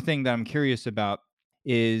 One more thing that I'm curious about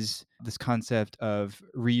is this concept of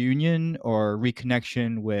reunion or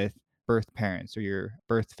reconnection with birth parents or your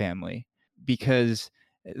birth family, because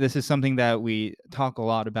this is something that we talk a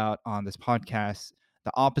lot about on this podcast,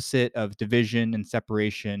 the opposite of division and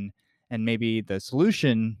separation, and maybe the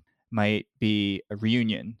solution might be a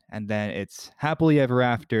reunion, and then it's happily ever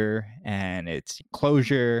after and it's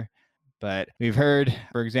closure. But we've heard,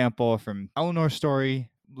 for example, from Eleanor's story,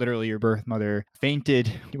 literally your birth mother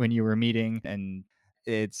fainted when you were meeting, and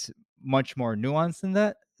it's much more nuanced than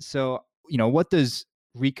that. So, what does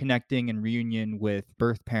reconnecting and reunion with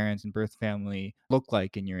birth parents and birth family look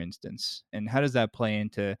like in your instance? And how does that play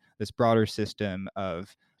into this broader system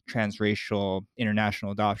of transracial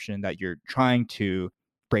international adoption that you're trying to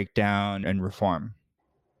break down and reform?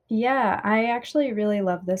 Yeah, I actually really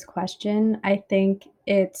love this question. I think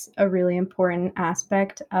it's a really important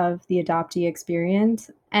aspect of the adoptee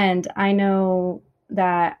experience. And I know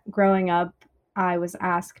that growing up, I was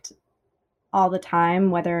asked all the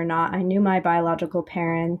time whether or not I knew my biological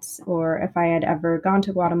parents or if I had ever gone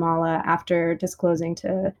to Guatemala after disclosing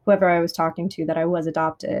to whoever I was talking to that I was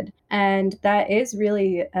adopted. And that is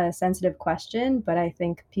really a sensitive question, but I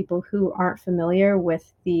think people who aren't familiar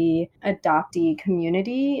with the adoptee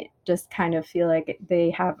community just kind of feel like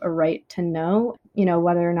they have a right to know,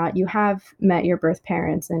 whether or not you have met your birth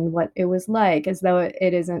parents and what it was like, as though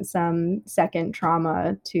it isn't some second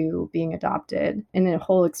trauma to being adopted and a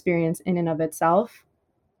whole experience in and of itself.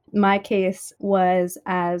 My case was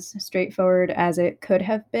as straightforward as it could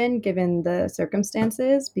have been given the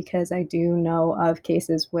circumstances, because I do know of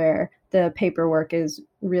cases where the paperwork is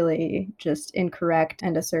really just incorrect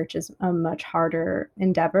and a search is a much harder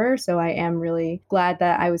endeavor. So I am really glad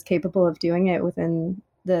that I was capable of doing it within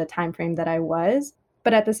the time frame that I was.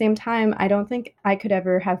 But at the same time, I don't think I could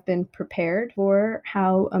ever have been prepared for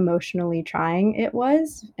how emotionally trying it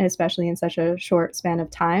was, especially in such a short span of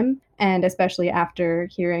time. And especially after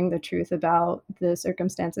hearing the truth about the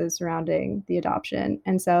circumstances surrounding the adoption.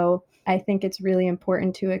 And so I think it's really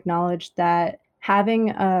important to acknowledge that having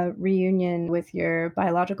a reunion with your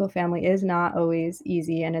biological family is not always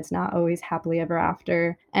easy and it's not always happily ever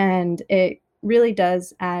after. And it really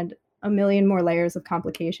does add a million more layers of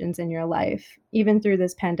complications in your life. Even through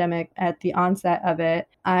this pandemic, at the onset of it,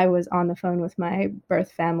 I was on the phone with my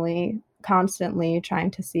birth family constantly trying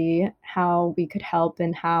to see how we could help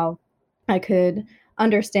and how I could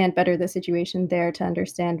understand better the situation there to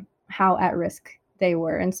understand how at risk they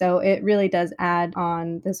were. And so it really does add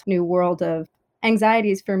on this new world of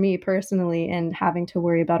anxieties for me personally, and having to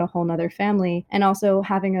worry about a whole nother family and also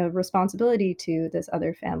having a responsibility to this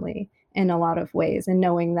other family in a lot of ways, and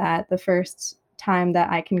knowing that the first time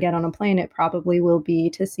that I can get on a plane, it probably will be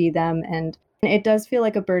to see them. And it does feel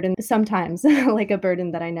like a burden sometimes, like a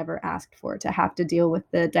burden that I never asked for, to have to deal with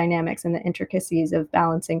the dynamics and the intricacies of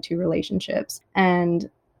balancing two relationships. And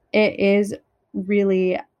it is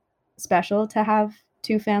really special to have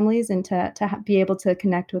two families and to be able to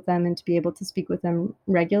connect with them and to be able to speak with them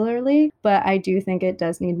regularly. But I do think it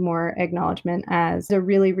does need more acknowledgement as a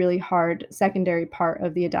really, really hard secondary part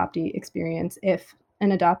of the adoptee experience if an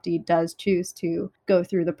adoptee does choose to go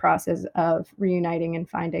through the process of reuniting and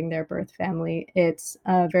finding their birth family. It's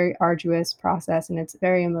a very arduous process and it's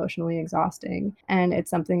very emotionally exhausting. And it's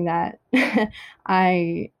something that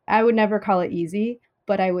I would never call it easy,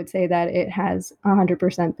 but I would say that it has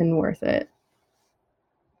 100% been worth it.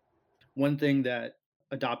 One thing that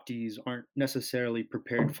adoptees aren't necessarily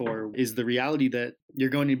prepared for is the reality that you're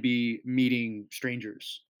going to be meeting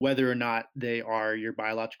strangers, whether or not they are your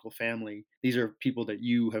biological family. These are people that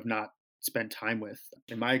you have not spent time with.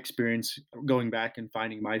 In my experience, going back and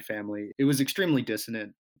finding my family, it was extremely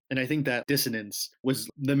dissonant. And I think that dissonance was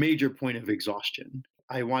the major point of exhaustion.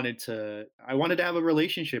 I wanted to have a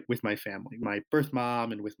relationship with my family, my birth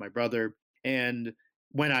mom and with my brother. And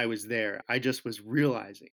when I was there, I just was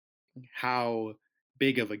realizing how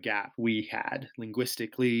big of a gap we had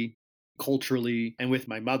linguistically, culturally, and with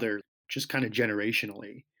my mother, just kind of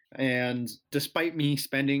generationally. And despite me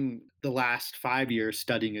spending the last 5 years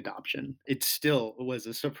studying adoption, it still was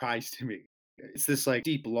a surprise to me. It's this like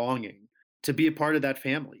deep longing to be a part of that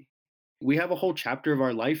family. We have a whole chapter of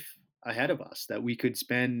our life ahead of us that we could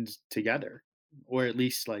spend together, or at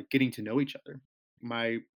least like getting to know each other.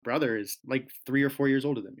 My brother is like 3 or 4 years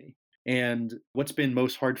older than me. And what's been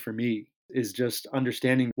most hard for me is just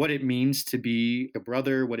understanding what it means to be a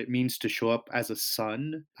brother, what it means to show up as a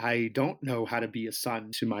son. I don't know how to be a son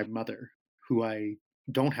to my mother, who I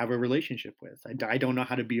don't have a relationship with. I don't know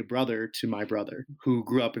how to be a brother to my brother, who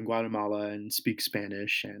grew up in Guatemala and speaks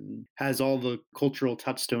Spanish and has all the cultural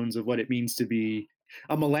touchstones of what it means to be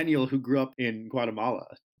a millennial who grew up in Guatemala.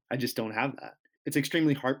 I just don't have that. It's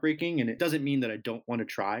extremely heartbreaking, and it doesn't mean that I don't want to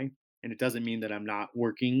try. And it doesn't mean that I'm not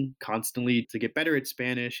working constantly to get better at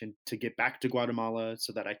Spanish and to get back to Guatemala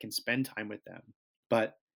so that I can spend time with them.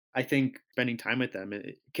 But I think spending time with them,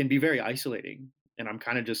 it can be very isolating. And I'm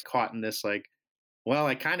kind of just caught in this like well,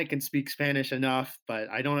 I kind of can speak Spanish enough, but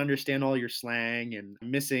I don't understand all your slang and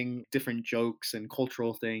I'm missing different jokes and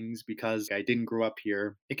cultural things because I didn't grow up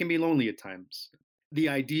here. It can be lonely at times. The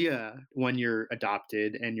idea when you're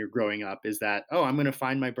adopted and you're growing up is that, oh, I'm going to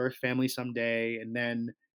find my birth family someday and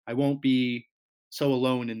then I won't be so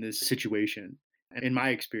alone in this situation. And in my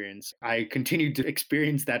experience, I continued to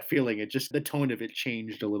experience that feeling. It just, the tone of it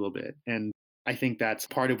changed a little bit. And I think that's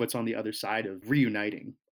part of what's on the other side of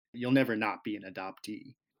reuniting. You'll never not be an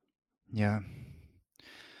adoptee. Yeah.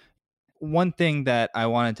 One thing that I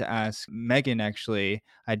wanted to ask Megan, actually,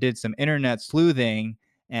 I did some internet sleuthing,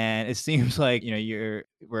 and it seems like you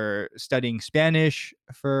were studying Spanish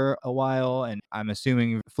for a while, and I'm assuming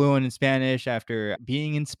you're fluent in Spanish after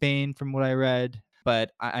being in Spain, from what I read.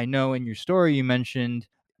 But I know in your story you mentioned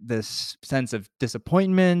this sense of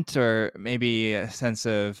disappointment, or maybe a sense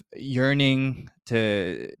of yearning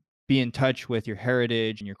to be in touch with your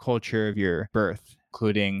heritage and your culture of your birth,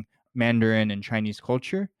 including Mandarin and Chinese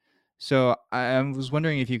culture. So I was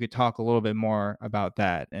wondering if you could talk a little bit more about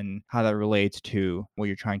that and how that relates to what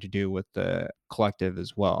you're trying to do with the collective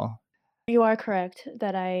as well. You are correct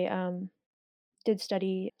that I did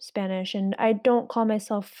study Spanish, and I don't call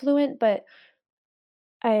myself fluent, but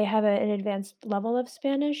I have an advanced level of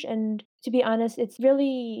Spanish, and to be honest, it's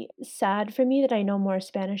really sad for me that I know more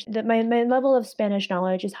Spanish, that my level of Spanish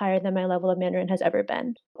knowledge is higher than my level of Mandarin has ever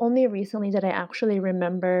been. Only recently did I actually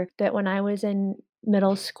remember that when I was in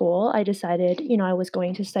middle school, I decided, I was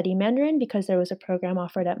going to study Mandarin because there was a program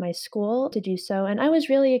offered at my school to do so, and I was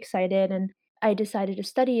really excited and I decided to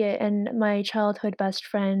study it, and my childhood best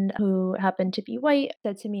friend, who happened to be white,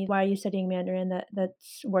 said to me, "Why are you studying Mandarin?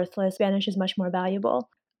 That's worthless. Spanish is much more valuable."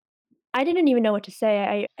 I didn't even know what to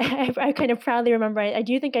say. I kind of proudly remember I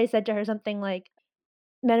do think I said to her something like,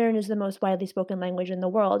 "Mandarin is the most widely spoken language in the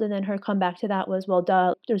world," and then her comeback to that was, "Well,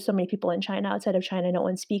 duh, there's so many people in China. Outside of China, no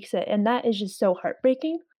one speaks it," and that is just so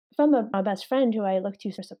heartbreaking from a best friend who I look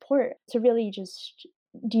to for support, to really just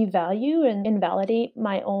devalue and invalidate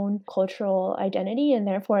my own cultural identity, and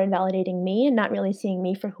therefore invalidating me and not really seeing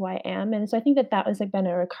me for who I am. And so I think that that was, like, been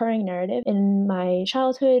a recurring narrative in my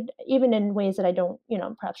childhood, even in ways that I don't,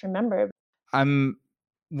 perhaps remember. I'm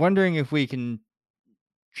wondering if we can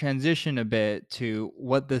transition a bit to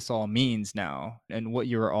what this all means now and what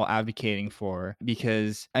you're all advocating for,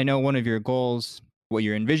 because I know one of your goals, what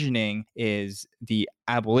you're envisioning, is the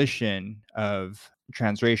abolition of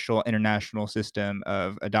transracial international system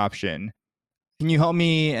of adoption. Can you help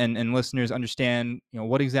me and listeners understand,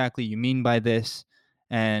 what exactly you mean by this,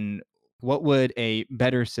 and what would a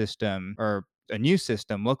better system or a new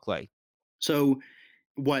system look like? So,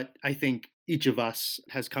 what I think each of us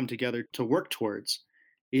has come together to work towards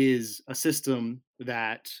is a system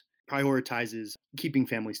that prioritizes keeping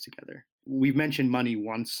families together. We've mentioned money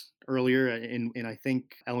once earlier in I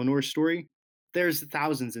think Eleanor's story. There's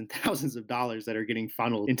thousands and thousands of dollars that are getting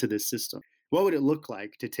funneled into this system. What would it look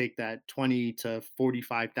like to take that $20 to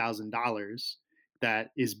 $45,000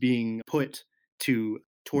 that is being put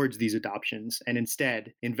towards these adoptions and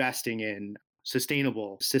instead investing in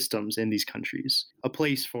sustainable systems in these countries, a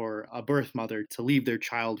place for a birth mother to leave their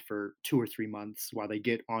child for 2 or 3 months while they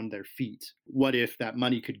get on their feet? What if that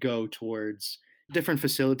money could go towards different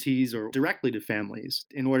facilities or directly to families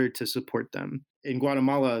in order to support them? In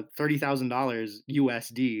Guatemala, $30,000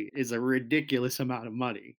 USD is a ridiculous amount of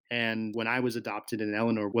money. And when I was adopted and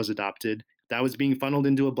Eleanor was adopted, that was being funneled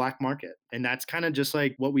into a black market. And that's kind of just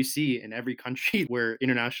like what we see in every country where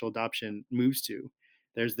international adoption moves to.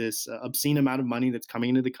 There's this obscene amount of money that's coming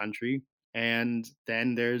into the country. And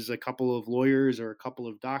then there's a couple of lawyers or a couple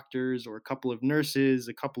of doctors or a couple of nurses,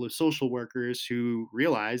 a couple of social workers who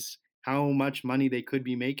realize how much money they could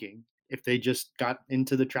be making if they just got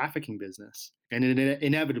into the trafficking business. And it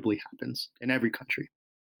inevitably happens in every country.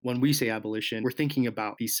 When we say abolition, we're thinking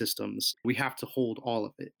about these systems. We have to hold all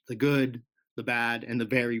of it, the good, the bad, and the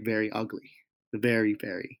very, very ugly. The very,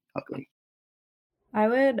 very ugly. I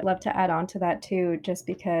would love to add on to that too, just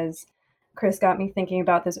because Chris got me thinking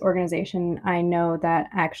about this organization I know that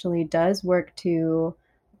actually does work to,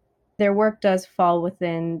 their work does fall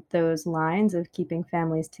within those lines of keeping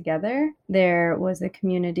families together. There was a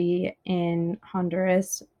community in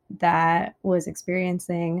Honduras that was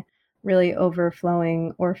experiencing really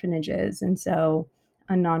overflowing orphanages. And so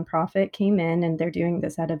a nonprofit came in, and they're doing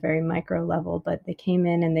this at a very micro level, but they came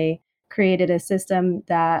in and they created a system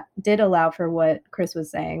that did allow for what Chris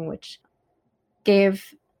was saying, which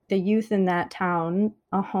gave the youth in that town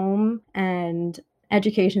a home and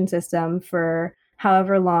education system for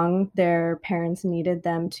however long their parents needed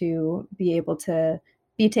them to be able to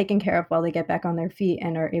be taken care of while they get back on their feet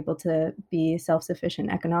and are able to be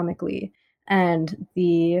self-sufficient economically. and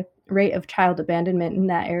the rate of child abandonment in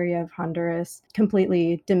that area of Honduras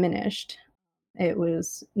completely diminished. It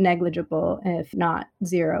was negligible, if not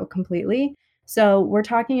zero completely. So we're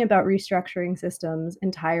talking about restructuring systems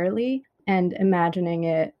entirely and imagining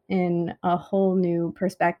it in a whole new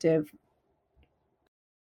perspective.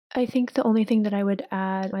 I think the only thing that I would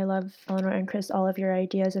add, I love, Eleanor and Chris, all of your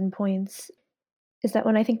ideas and points, is that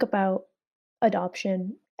when I think about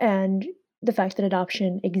adoption and the fact that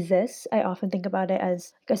adoption exists, I often think about it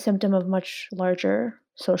as like a symptom of much larger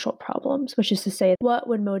social problems, which is to say, what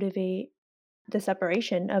would motivate the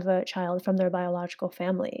separation of a child from their biological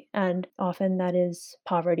family? And often that is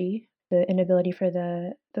poverty, the inability for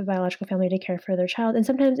the biological family to care for their child. And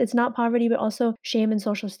sometimes it's not poverty, but also shame and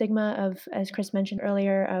social stigma of, as Chris mentioned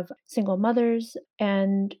earlier, of single mothers.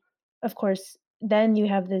 And of course, then you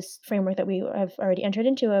have this framework that we have already entered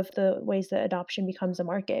into of the ways that adoption becomes a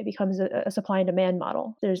market, becomes a supply and demand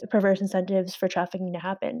model. There's perverse incentives for trafficking to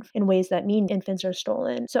happen in ways that mean infants are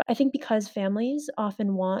stolen. So I think because families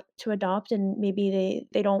often want to adopt and maybe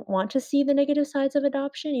they don't want to see the negative sides of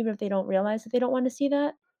adoption, even if they don't realize that they don't want to see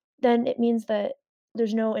that, then it means that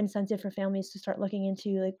there's no incentive for families to start looking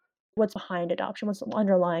into like what's behind adoption, what's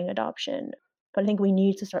underlying adoption. But I think we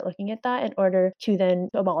need to start looking at that in order to then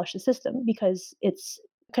abolish the system because it's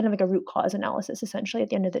kind of like a root cause analysis essentially at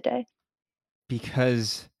the end of the day.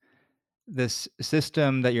 Because this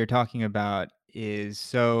system that you're talking about is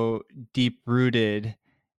so deep rooted,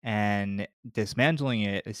 and dismantling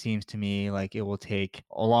it, it seems to me like it will take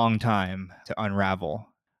a long time to unravel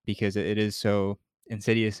because it is so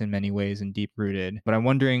insidious in many ways and deep rooted. But I'm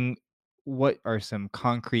wondering, what are some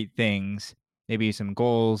concrete things, maybe some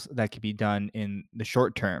goals that could be done in the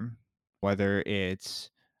short term, whether it's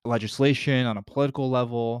legislation on a political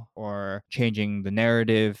level or changing the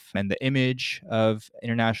narrative and the image of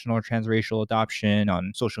international or transracial adoption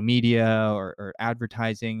on social media or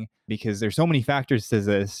advertising, because there's so many factors to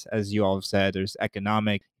this. As you all have said, there's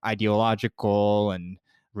economic, ideological, and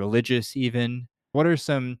religious even. What are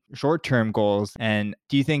some short-term goals, and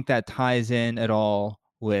do you think that ties in at all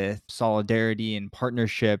with solidarity and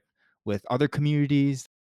partnership with other communities?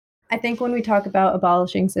 I think when we talk about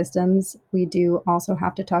abolishing systems, we do also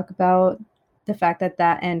have to talk about the fact that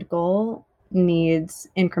that end goal needs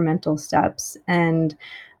incremental steps. And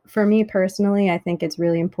for me personally, I think it's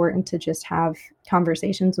really important to just have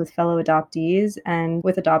conversations with fellow adoptees and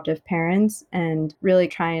with adoptive parents and really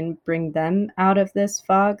try and bring them out of this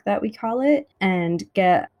fog that we call it and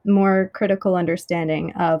get more critical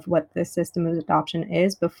understanding of what the system of adoption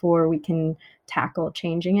is before we can tackle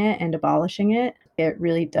changing it and abolishing it. It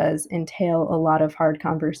really does entail a lot of hard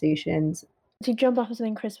conversations. To jump off of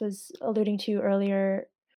something Chris was alluding to earlier,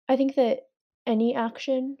 I think that any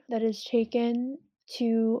action that is taken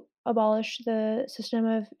to abolish the system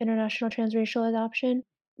of international transracial adoption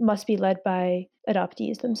must be led by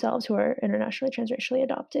adoptees themselves who are internationally transracially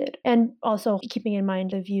adopted. And also keeping in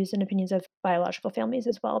mind the views and opinions of biological families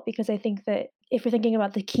as well, because I think that if we're thinking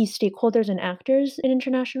about the key stakeholders and actors in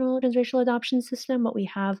international transracial adoption system, what we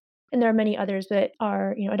have, and there are many others that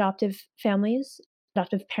are, adoptive families,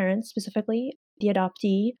 adoptive parents specifically, the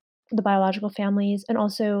adoptee, the biological families, and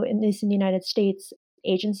also, at least in the United States,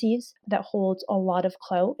 agencies that hold a lot of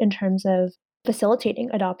clout in terms of facilitating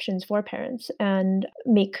adoptions for parents and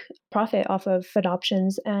make profit off of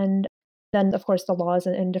adoptions. And then, of course, the laws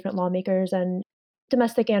and different lawmakers and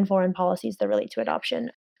domestic and foreign policies that relate to adoption.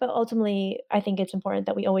 But ultimately, I think it's important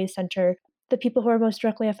that we always center the people who are most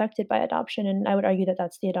directly affected by adoption. And I would argue that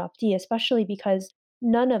that's the adoptee, especially because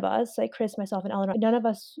none of us, like Chris, myself, and Eleanor, none of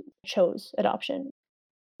us chose adoption.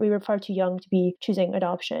 We were far too young to be choosing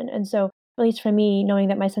adoption. And so, at least for me, knowing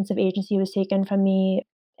that my sense of agency was taken from me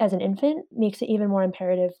as an infant makes it even more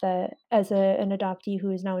imperative that as an adoptee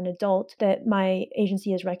who is now an adult, that my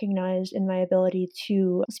agency is recognized in my ability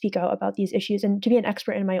to speak out about these issues and to be an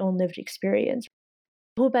expert in my own lived experience.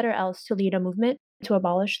 Who better else to lead a movement to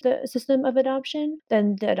abolish the system of adoption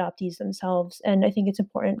than the adoptees themselves? And I think it's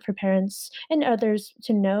important for parents and others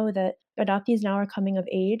to know that adoptees now are coming of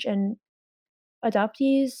age and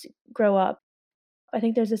adoptees grow up. I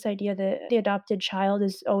think there's this idea that the adopted child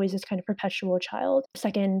is always this kind of perpetual child,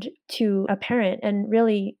 second to a parent. And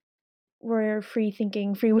really, we're free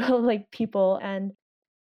thinking, free will like people. And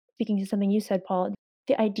speaking to something you said, Paul,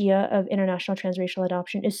 the idea of international transracial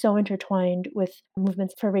adoption is so intertwined with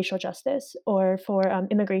movements for racial justice or for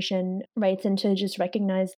immigration rights, and to just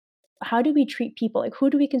recognize how do we treat people? Like, who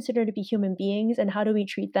do we consider to be human beings and how do we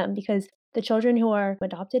treat them? Because the children who are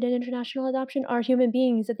adopted in international adoption are human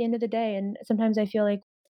beings at the end of the day. And sometimes I feel like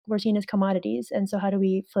we're seen as commodities. And so, how do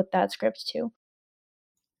we flip that script too?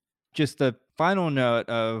 Just the final note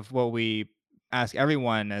of what we ask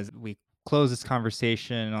everyone as we close this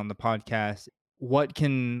conversation on the podcast: what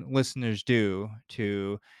can listeners do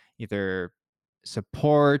to either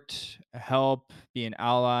support, help, be an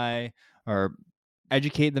ally, or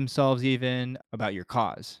educate themselves even about your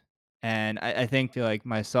cause? And I think, feel like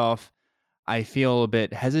myself, I feel a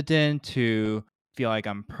bit hesitant to feel like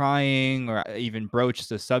I'm prying or even broach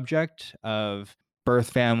the subject of birth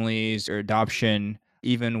families or adoption,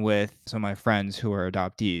 even with some of my friends who are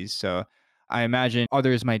adoptees. So I imagine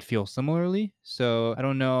others might feel similarly. So I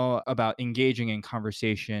don't know about engaging in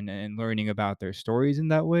conversation and learning about their stories in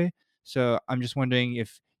that way. So I'm just wondering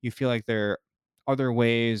if you feel like there are other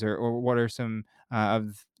ways, or what are some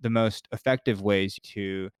of the most effective ways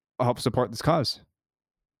to help support this cause?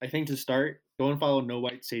 I think to start, go and follow No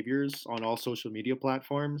White Saviors on all social media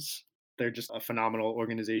platforms. They're just a phenomenal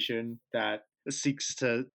organization that seeks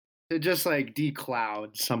to just like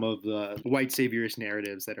decloud some of the white saviorist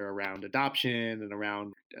narratives that are around adoption and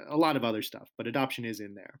around a lot of other stuff, but adoption is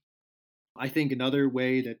in there. I think another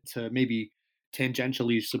way that to maybe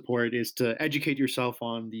tangentially support is to educate yourself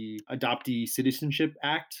on the Adoptee Citizenship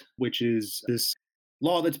Act, which is this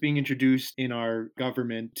law that's being introduced in our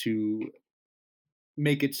government to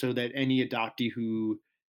make it so that any adoptee who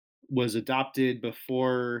was adopted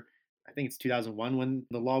before, I think it's 2001 when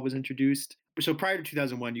the law was introduced. So prior to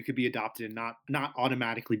 2001, you could be adopted and not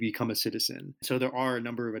automatically become a citizen. So there are a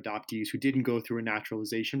number of adoptees who didn't go through a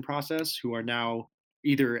naturalization process who are now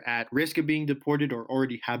either at risk of being deported or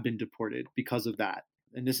already have been deported because of that.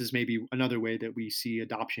 And this is maybe another way that we see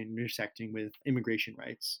adoption intersecting with immigration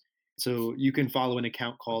rights. So you can follow an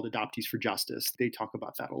account called Adoptees for Justice. They talk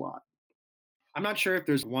about that a lot. I'm not sure if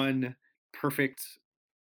there's one perfect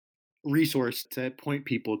resource to point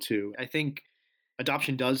people to. I think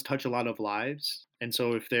adoption does touch a lot of lives. And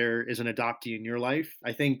so if there is an adoptee in your life,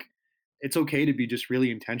 I think it's okay to be just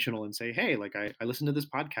really intentional and say, hey, like I listened to this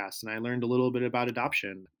podcast and I learned a little bit about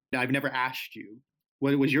adoption. I've never asked you,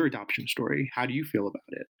 what was your adoption story? How do you feel about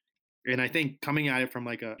it? And I think coming at it from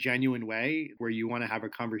like a genuine way where you want to have a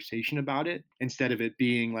conversation about it instead of it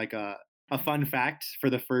being like a fun fact for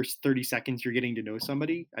the first 30 seconds you're getting to know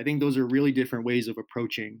somebody. I think those are really different ways of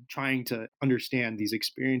approaching trying to understand these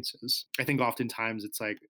experiences. I think oftentimes it's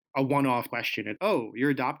like a one-off question. Oh, you're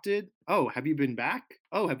adopted? Oh, have you been back?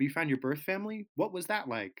 Oh, have you found your birth family? What was that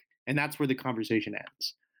like? And that's where the conversation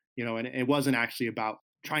ends. And it wasn't actually about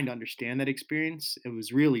trying to understand that experience. It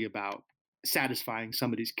was really about satisfying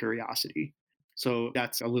somebody's curiosity. So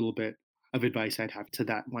that's a little bit of advice I'd have to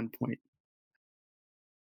that one point.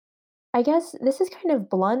 I guess this is kind of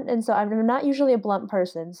blunt, and so I'm not usually a blunt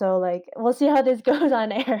person, so, like, we'll see how this goes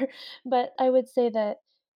on air. But I would say that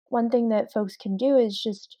one thing that folks can do is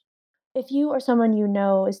just if you or someone you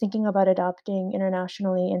know is thinking about adopting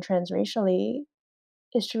internationally and transracially,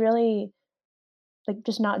 is to really like,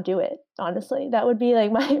 just not do it, honestly. That would be,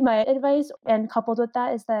 like, my advice, and coupled with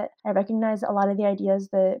that is that I recognize a lot of the ideas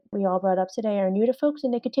that we all brought up today are new to folks,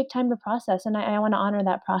 and they could take time to process, and I wanna honor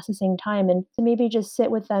that processing time and to maybe just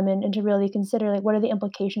sit with them and to really consider, like, what are the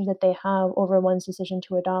implications that they have over one's decision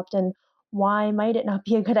to adopt, and why might it not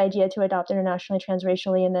be a good idea to adopt internationally,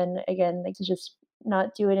 transracially, and then, again, like, to just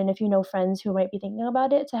not do it, and if you know friends who might be thinking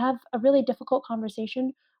about it, to have a really difficult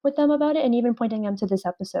conversation with them about it and even pointing them to this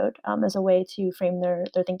episode as a way to frame their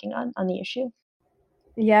thinking on the issue.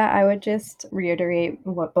 Yeah, I would just reiterate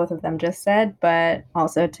what both of them just said, but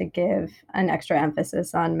also to give an extra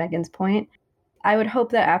emphasis on Megan's point. I would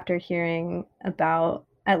hope that after hearing about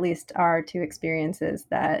at least our two experiences,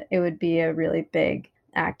 that it would be a really big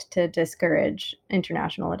act to discourage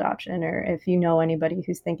international adoption, or if you know anybody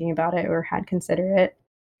who's thinking about it or had considered it.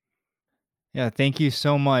 Yeah, thank you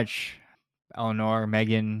so much, Eleanor,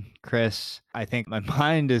 Megan, Chris. I think my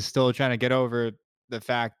mind is still trying to get over the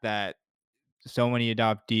fact that so many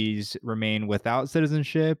adoptees remain without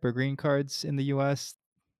citizenship or green cards in the US.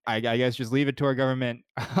 I guess just leave it to our government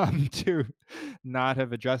to not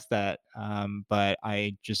have addressed that. But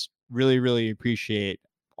I just really, really appreciate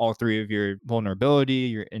all three of your vulnerability,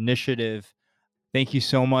 your initiative. Thank you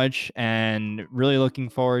so much. And really looking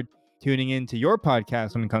forward tuning into your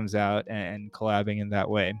podcast when it comes out and collabing in that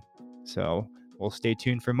way. So we'll stay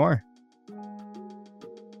tuned for more.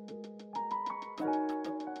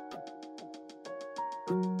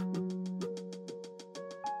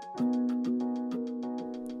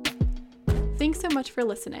 Thanks so much for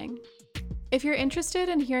listening. If you're interested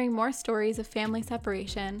in hearing more stories of family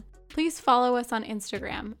separation, please follow us on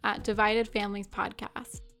Instagram at Divided Families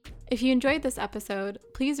Podcast. If you enjoyed this episode,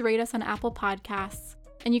 please rate us on Apple Podcasts,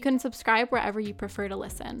 and you can subscribe wherever you prefer to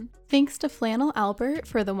listen. Thanks to Flannel Albert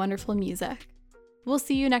for the wonderful music. We'll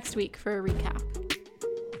see you next week for a recap.